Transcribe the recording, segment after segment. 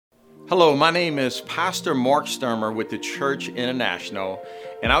Hello, my name is Pastor Mark Stermer with the Church International,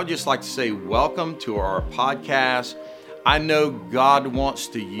 and I would just like to say welcome to our podcast. I know God wants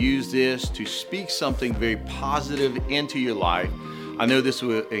to use this to speak something very positive into your life. I know this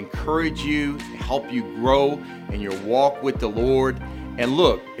will encourage you, help you grow in your walk with the Lord. And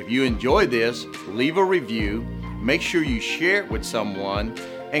look, if you enjoy this, leave a review, make sure you share it with someone,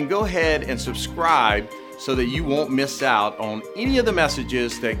 and go ahead and subscribe so that you won't miss out on any of the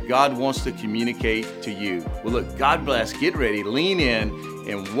messages that God wants to communicate to you. Well, look, God bless, get ready, lean in,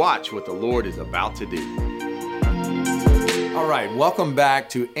 and watch what the Lord is about to do. All right, welcome back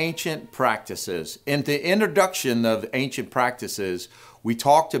to Ancient Practices. In the introduction of Ancient Practices, we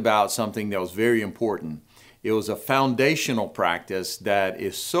talked about something that was very important. It was a foundational practice that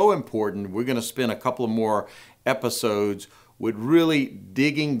is so important. We're going to spend a couple of more episodes with really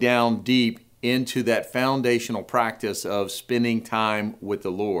digging down deep into that foundational practice of spending time with the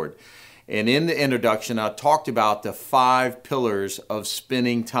Lord. And in the introduction, I talked about the 5 pillars of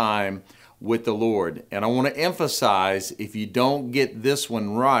spending time with the Lord. And I want to emphasize, if you don't get this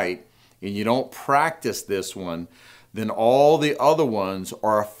one right and you don't practice this one, then all the other ones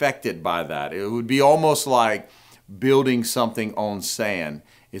are affected by that. It would be almost like building something on sand.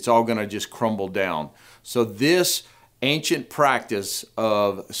 It's all going to just crumble down. So this ancient practice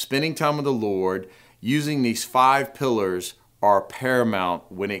of spending time with the Lord, using these 5 pillars, are paramount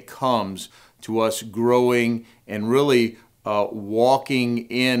when it comes to us growing and really walking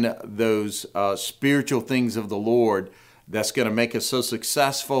in those spiritual things of the Lord that's going to make us so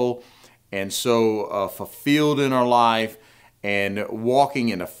successful and so fulfilled in our life, and walking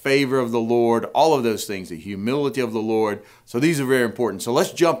in the favor of the Lord, all of those things, the humility of the Lord. So these are very important. So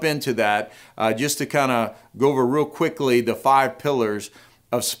let's jump into that just to kind of go over real quickly the 5 pillars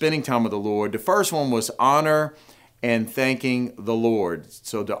of spending time with the Lord. The first one was honor and thanking the Lord.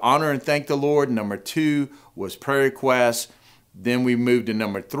 So to honor and thank the Lord. Number 2 was prayer requests. Then we moved to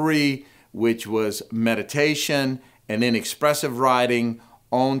number 3, which was meditation, and then expressive writing,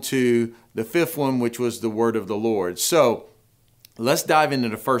 on to the 5th one, which was the word of the Lord. So let's dive into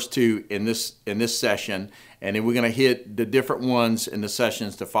the first 2 in this session, and then we're going to hit the different ones in the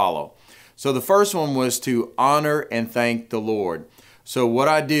sessions to follow. So the first one was to honor and thank the Lord. So what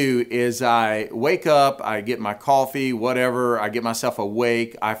I do is I wake up, I get my coffee, whatever, I get myself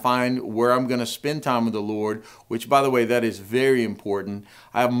awake, I find where I'm going to spend time with the Lord, which, by the way, that is very important.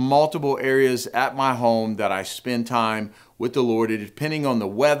 I have multiple areas at my home that I spend time with the Lord. Depending on the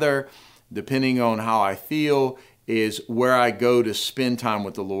weather, depending on how I feel, is where I go to spend time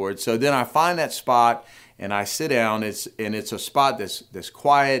with the Lord. So then I find that spot and I sit down. It's a spot that's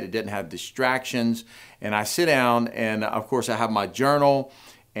quiet. It doesn't have distractions. And I sit down, and of course I have my journal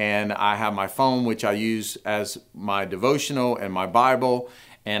and I have my phone, which I use as my devotional and my Bible.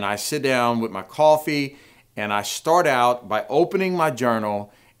 And I sit down with my coffee and I start out by opening my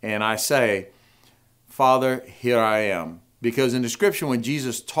journal and I say, Father, here I am. Because in the scripture, when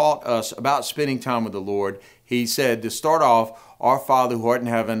Jesus taught us about spending time with the Lord, he said to start off, Our Father who art in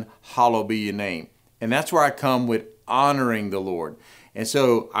heaven, hallowed be your name. And that's where I come with honoring the Lord. And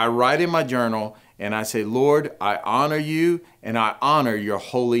so I write in my journal and I say, Lord, I honor you and I honor your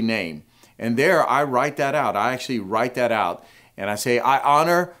holy name. And there I write that out. I actually write that out. And I say, I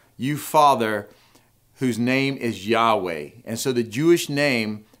honor you, Father, whose name is Yahweh. And so the Jewish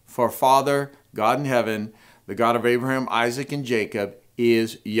name for Father, God in heaven, the God of Abraham, Isaac, and Jacob,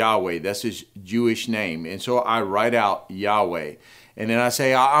 is Yahweh. That's his Jewish name. And so I write out Yahweh. And then I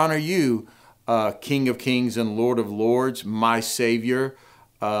say, I honor you, King of Kings and Lord of Lords, my Savior,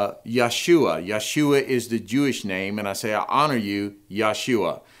 Yeshua. Yeshua is the Jewish name. And I say, I honor you,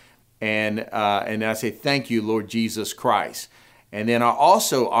 Yeshua. And I say, thank you, Lord Jesus Christ. And then I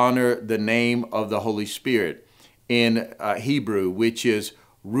also honor the name of the Holy Spirit in Hebrew, which is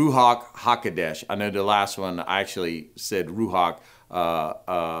Ruach HaKodesh. I know the last one I actually said Ruach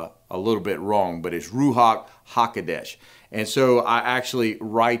a little bit wrong, but it's Ruach HaKodesh. And so I actually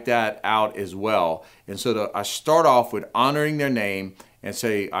write that out as well. And so I start off with honoring their name and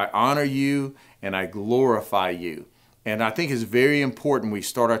say, I honor you and I glorify you. And I think it's very important we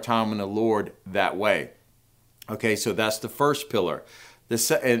start our time in the Lord that way. Okay, so that's the first pillar.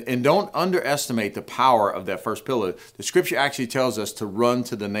 And don't underestimate the power of that first pillar. The scripture actually tells us to run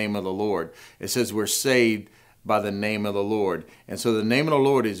to the name of the Lord. It says we're saved by the name of the Lord. And so the name of the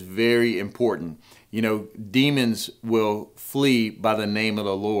Lord is very important. You know, demons will flee by the name of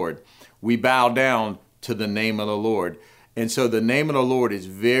the Lord. We bow down to the name of the Lord. And so the name of the Lord is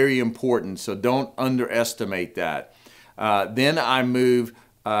very important. So don't underestimate that. Then I move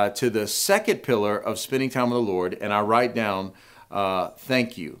to the second pillar of spending time with the Lord, and I write down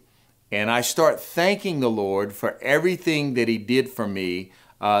thank you. and I start thanking the Lord for everything that he did for me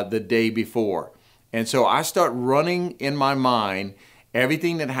the day before. And so I start running in my mind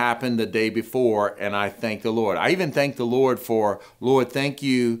everything that happened the day before, and I thank the Lord. I even thank the Lord for, Lord, thank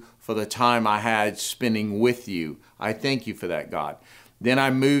you for the time I had spending with you. I thank you for that, God. Then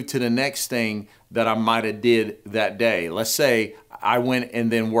I move to the next thing that I might have did that day. Let's say I went and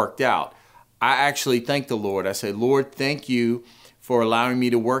then worked out. I actually thank the Lord. I say, Lord, thank you for allowing me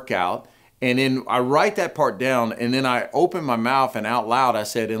to work out. And then I write that part down, and then I open my mouth and out loud I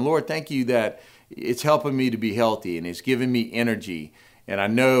said, and Lord, thank you that it's helping me to be healthy and it's giving me energy. And I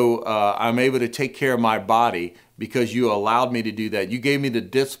know I'm able to take care of my body because you allowed me to do that. You gave me the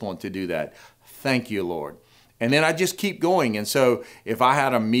discipline to do that. Thank you, Lord. And then I just keep going. And so if I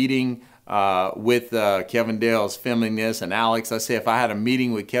had a meeting with Kevin Dale's filming this and Alex, I say if I had a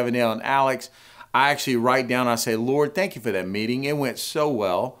meeting with Kevin Dale and Alex, I actually write down, I say, Lord, thank you for that meeting. It went so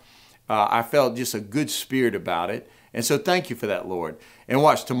well. I felt just a good spirit about it. And so thank you for that, Lord. And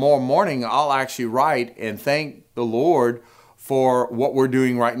watch, tomorrow morning, I'll actually write and thank the Lord for what we're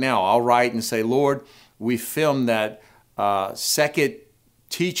doing right now. I'll write and say, Lord, we filmed that second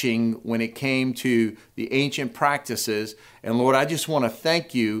teaching when it came to the ancient practices. And Lord, I just want to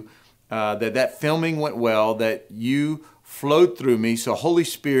thank you that filming went well, that you flowed through me. So Holy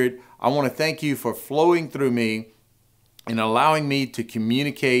Spirit, I want to thank you for flowing through me and allowing me to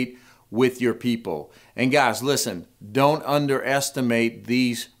communicate with your people. And guys, listen, don't underestimate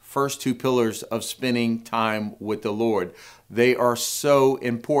these first two pillars of spending time with the Lord. They are so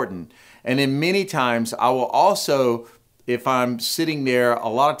important. And then many times I will also, if I'm sitting there, a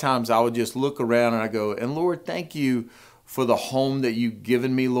lot of times I will just look around and I go, and Lord, thank you for the home that you've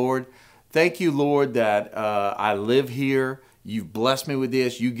given me, Lord. Thank you, Lord, that I live here. You've blessed me with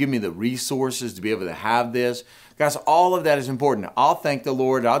this. You give me the resources to be able to have this. Guys, all of that is important. I'll thank the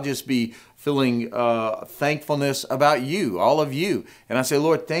Lord. I'll just be feeling thankfulness about you, all of you. And I say,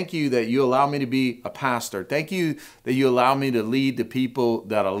 Lord, thank you that you allow me to be a pastor. Thank you that you allow me to lead the people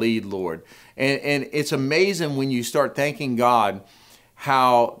that I lead, Lord. And it's amazing when you start thanking God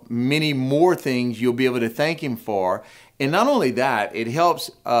how many more things you'll be able to thank him for. And not only that, it helps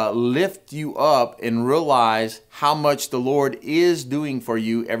lift you up and realize how much the Lord is doing for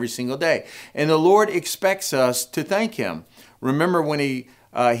you every single day. And the Lord expects us to thank him. Remember when he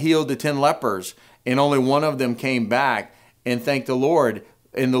healed the 10 lepers and only one of them came back and thanked the Lord.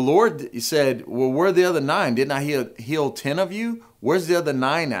 And the Lord said, well, where are the other 9? Didn't I heal 10 of you? Where's the other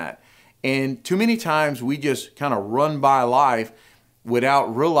 9 at? And too many times we just kind of run by life without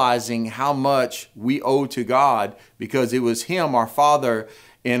realizing how much we owe to God, because it was him, our Father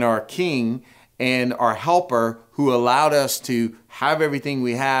and our King and our helper, who allowed us to have everything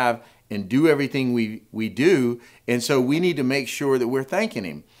we have and do everything we do. And so we need to make sure that we're thanking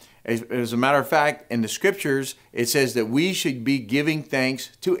him. As a matter of fact, in the scriptures, it says that we should be giving thanks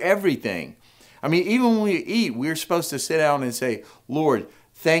to everything. I mean, even when we eat, we're supposed to sit down and say, Lord,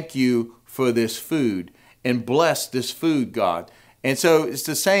 thank you for this food and bless this food, God. And so it's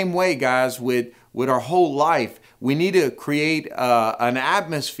the same way, guys, with our whole life. We need to create an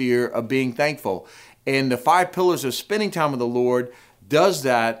atmosphere of being thankful. And the 5 pillars of spending time with the Lord does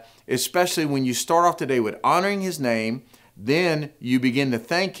that, especially when you start off today with honoring his name. Then you begin to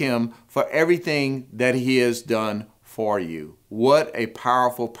thank him for everything that he has done for you. What a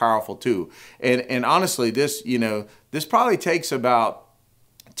powerful, powerful tool. And honestly, this probably takes about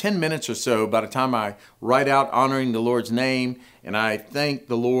 10 minutes or so by the time I write out honoring the Lord's name, and I thank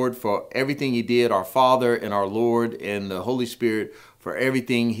the Lord for everything he did, our Father and our Lord and the Holy Spirit for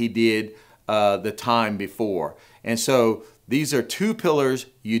everything he did the time before. And so these are 2 pillars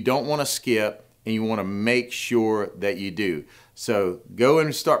you don't want to skip, and you want to make sure that you do. So go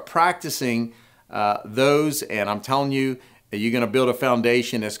and start practicing those, and I'm telling you, you're going to build a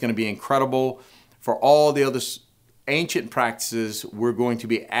foundation that's going to be incredible for all the other ancient practices. We're going to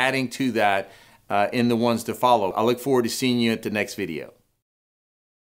be adding to that in the ones to follow. I look forward to seeing you at the next video.